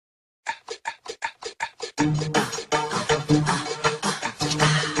Hey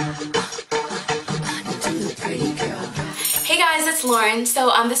guys, it's Lauren.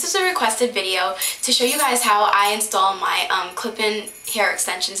 So this is a requested video to show you guys how I install my clip-in hair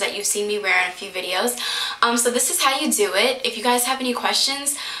extensions that you've seen me wear in a few videos. So this is how you do it. If you guys have any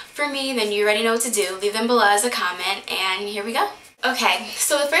questions for me, then you already know what to do. Leave them below as a comment, and here we go. Okay,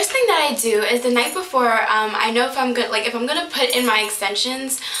 so the first thing that I do is the night before, I know if I'm gonna put in my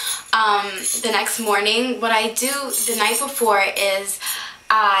extensions the next morning, what I do the night before is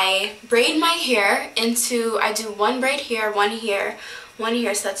I braid my hair into, I do one braid here, one here, one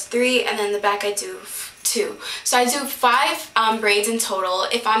here, so that's 3, and then in the back I do 2. So I do 5 braids in total.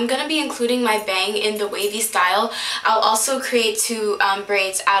 If I'm going to be including my bang in the wavy style, I'll also create 2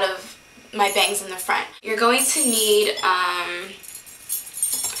 braids out of my bangs in the front. You're going to need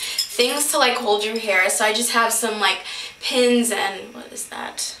things to like hold your hair, so I just have some like pins and, what is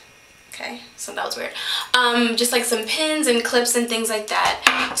that? Okay, so that was weird. Just like some pins and clips and things like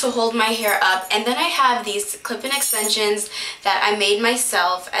that to hold my hair up. And then I have these clip-in extensions that I made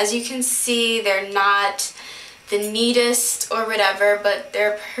myself. As you can see, they're not the neatest or whatever, but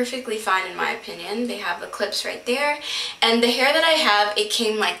they're perfectly fine in my opinion. They have the clips right there. And the hair that I have, it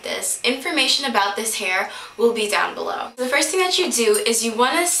came like this. Information about this hair will be down below. The first thing that you do is you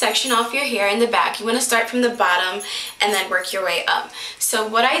want to section off your hair in the back. You want to start from the bottom and then work your way up. So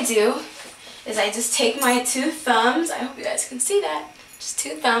what I do is I just take my 2 thumbs, I hope you guys can see that, just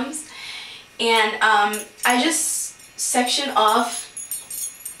 2 thumbs, and I just section off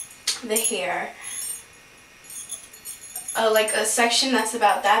the hair. Like a section that's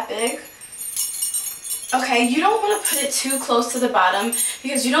about that big. Okay, you don't want to put it too close to the bottom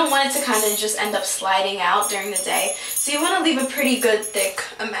because you don't want it to kind of just end up sliding out during the day. So you want to leave a pretty good thick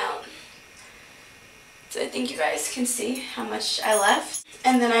amount. So I think you guys can see how much I left.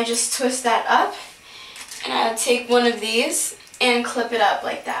 And then I just twist that up and I'll take one of these and clip it up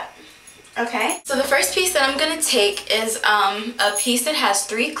like that. Okay, so the first piece that I'm going to take is a piece that has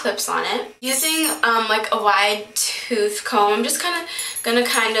 3 clips on it. Using like a wide tooth comb, I'm just gonna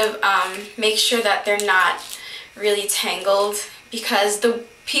make sure that they're not really tangled, because the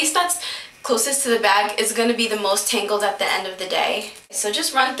piece that's closest to the back is going to be the most tangled at the end of the day. So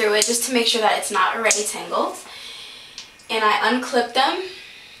just run through it just to make sure that it's not already tangled. And I unclip them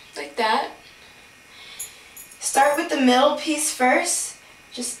like that. Start with the middle piece first.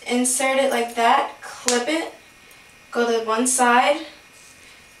 Just insert it like that, clip it, go to one side,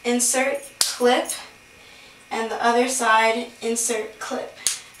 insert, clip, and the other side, insert, clip.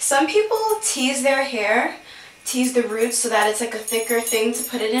 Some people tease their hair, tease the roots so that it's like a thicker thing to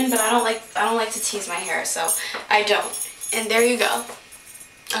put it in, but I don't like to tease my hair, so I don't. And there you go.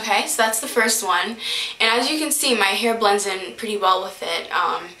 Okay, so that's the first one. And as you can see, my hair blends in pretty well with it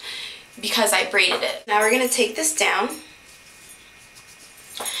because I braided it. Now we're going to take this down.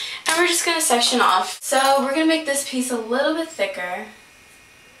 And we're just going to section off. So we're going to make this piece a little bit thicker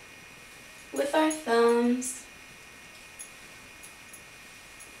with our thumbs.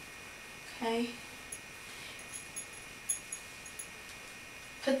 Okay.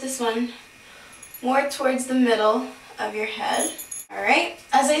 Put this one more towards the middle of your head. Alright,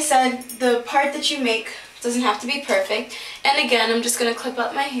 as I said, the part that you make doesn't have to be perfect. And again, I'm just going to clip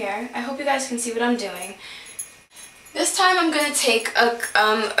up my hair. I hope you guys can see what I'm doing. This time I'm going to take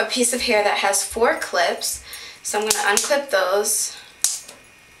a piece of hair that has 4 clips, so I'm going to unclip those.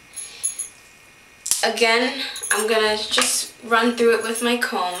 Again, I'm going to just run through it with my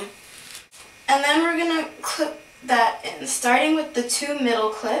comb. And then we're going to clip that in, starting with the 2 middle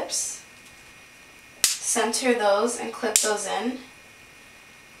clips. Center those and clip those in.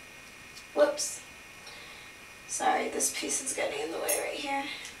 Whoops. Sorry, this piece is getting in the way right here.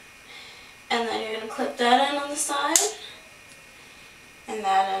 And then you're going to clip that in on the side, and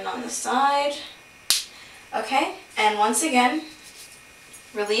that in on the side. Okay, and once again,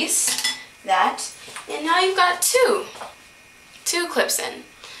 release that, and now you've got 2 clips in.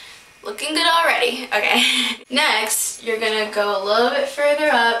 Looking good already. Okay, next, you're going to go a little bit further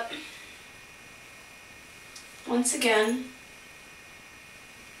up, once again.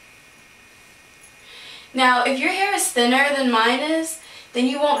 Now, if your hair is thinner than mine is, then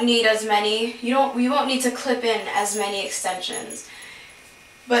you won't need as many, you won't need to clip in as many extensions.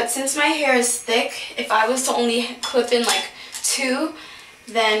 But since my hair is thick, if I was to only clip in like 2,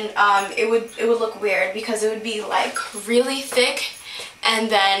 then it would look weird, because it would be like really thick, and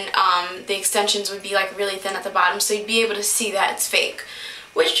then the extensions would be like really thin at the bottom, so you'd be able to see that it's fake.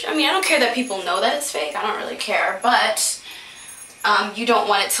 Which, I mean, I don't care that people know that it's fake, I don't really care, but you don't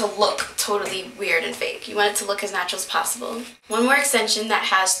want it to look totally weird and fake. You want it to look as natural as possible. One more extension that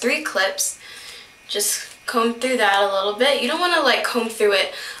has 3 clips. Just comb through that a little bit. You don't want to like comb through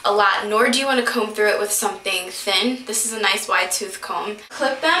it a lot, nor do you want to comb through it with something thin. This is a nice wide tooth comb.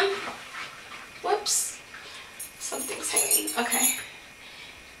 Clip them. Whoops. Something's hanging. Okay.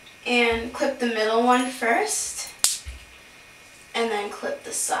 And clip the middle one first. And then clip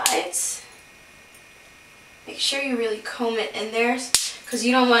the sides. Make sure you really comb it in there because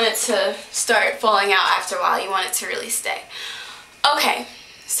you don't want it to start falling out after a while. You want it to really stay. Okay,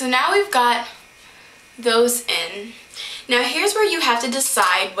 so now we've got those in. Now here's where you have to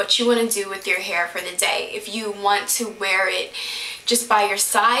decide what you want to do with your hair for the day. If you want to wear it just by your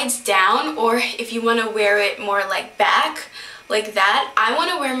sides down, or if you want to wear it more like back, like that. I want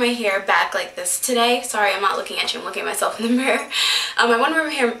to wear my hair back like this today. Sorry, I'm not looking at you, I'm looking at myself in the mirror. I want to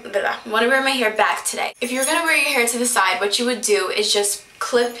wear my hair back today. If you're going to wear your hair to the side, what you would do is just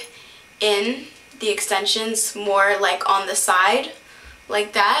clip in the extensions more like on the side,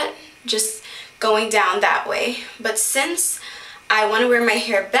 like that, just going down that way. But since I want to wear my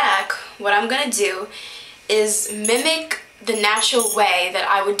hair back, what I'm going to do is mimic the natural way that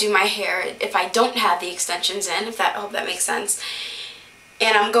I would do my hair if I don't have the extensions in, I hope that makes sense.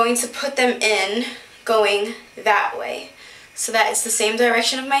 And I'm going to put them in going that way, so that it's the same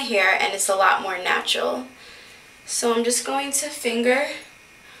direction of my hair and it's a lot more natural. So I'm just going to finger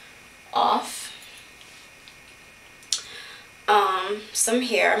off some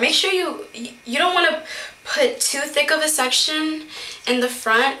hair. Make sure you don't want to put too thick of a section in the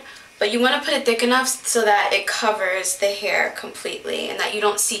front, but you want to put it thick enough so that it covers the hair completely and that you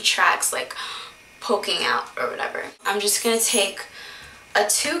don't see tracks like poking out or whatever. I'm just going to take a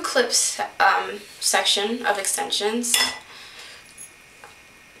 2 clips section of extensions.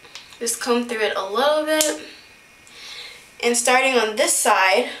 Just comb through it a little bit. And starting on this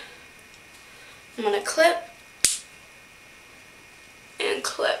side, I'm going to clip and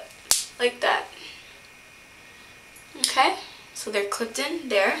clip like that. Okay? So they're clipped in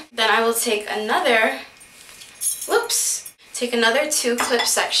there. Then I will take another, take another 2 clip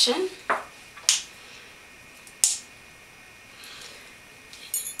section.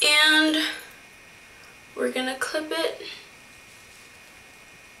 And we're gonna clip it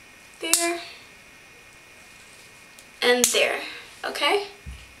there and there, okay?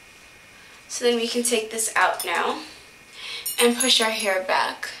 So then we can take this out now and push our hair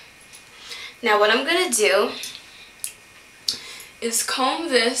back. Now what I'm gonna do is comb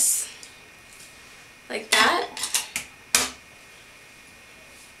this like that.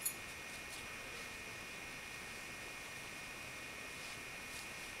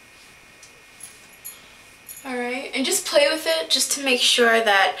 Alright, and just play with it just to make sure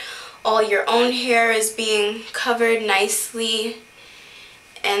that all your own hair is being covered nicely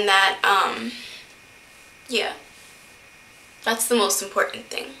and that, yeah, that's the most important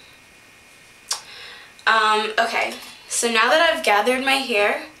thing. Okay. So now that I've gathered my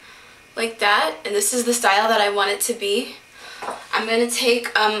hair like that, and this is the style that I want it to be, I'm going to take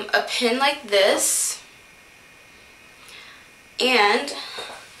a pin like this, and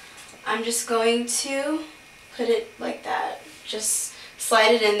I'm just going to put it like that. Just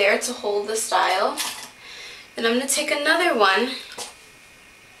slide it in there to hold the style. Then I'm going to take another one,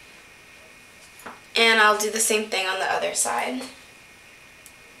 and I'll do the same thing on the other side.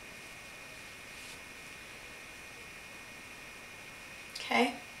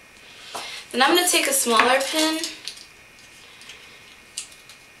 Okay. Then I'm going to take a smaller pin.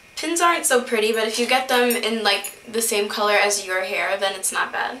 Pins aren't so pretty, but if you get them in like the same color as your hair, then it's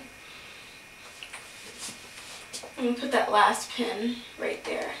not bad. I'm going to put that last pin right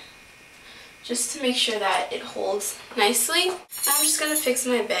there, just to make sure that it holds nicely. I'm just going to fix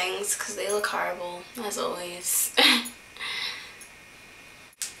my bangs because they look horrible, as always.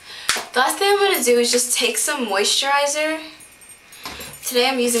 The last thing I'm going to do is just take some moisturizer. Today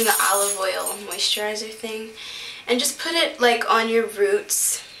I'm using the olive oil moisturizer thing, and just put it like on your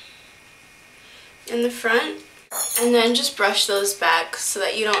roots in the front, and then just brush those back so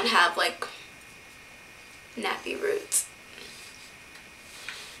that you don't have like nappy roots.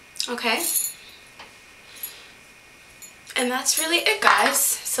 Okay? And that's really it, guys.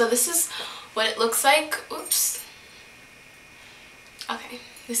 So this is what it looks like. Oops. Okay.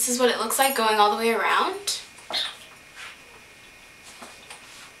 This is what it looks like going all the way around.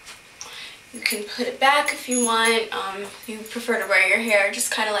 You can put it back if you want. If you prefer to wear your hair just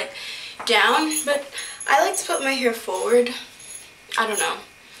kind of like down, but I like to put my hair forward. I don't know.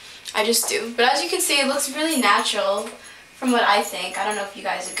 I just do. But as you can see, it looks really natural from what I think. I don't know if you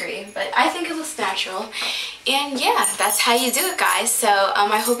guys agree, but I think it looks natural. And yeah, that's how you do it, guys. So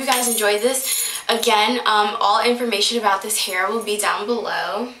I hope you guys enjoyed this. Again, all information about this hair will be down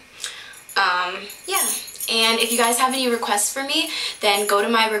below. Yeah, And if you guys have any requests for me, then go to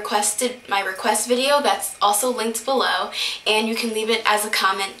my request video that's also linked below, and you can leave it as a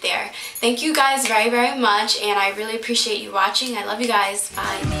comment there. Thank you guys very, very much, and I really appreciate you watching. I love you guys.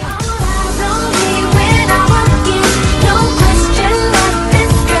 Bye.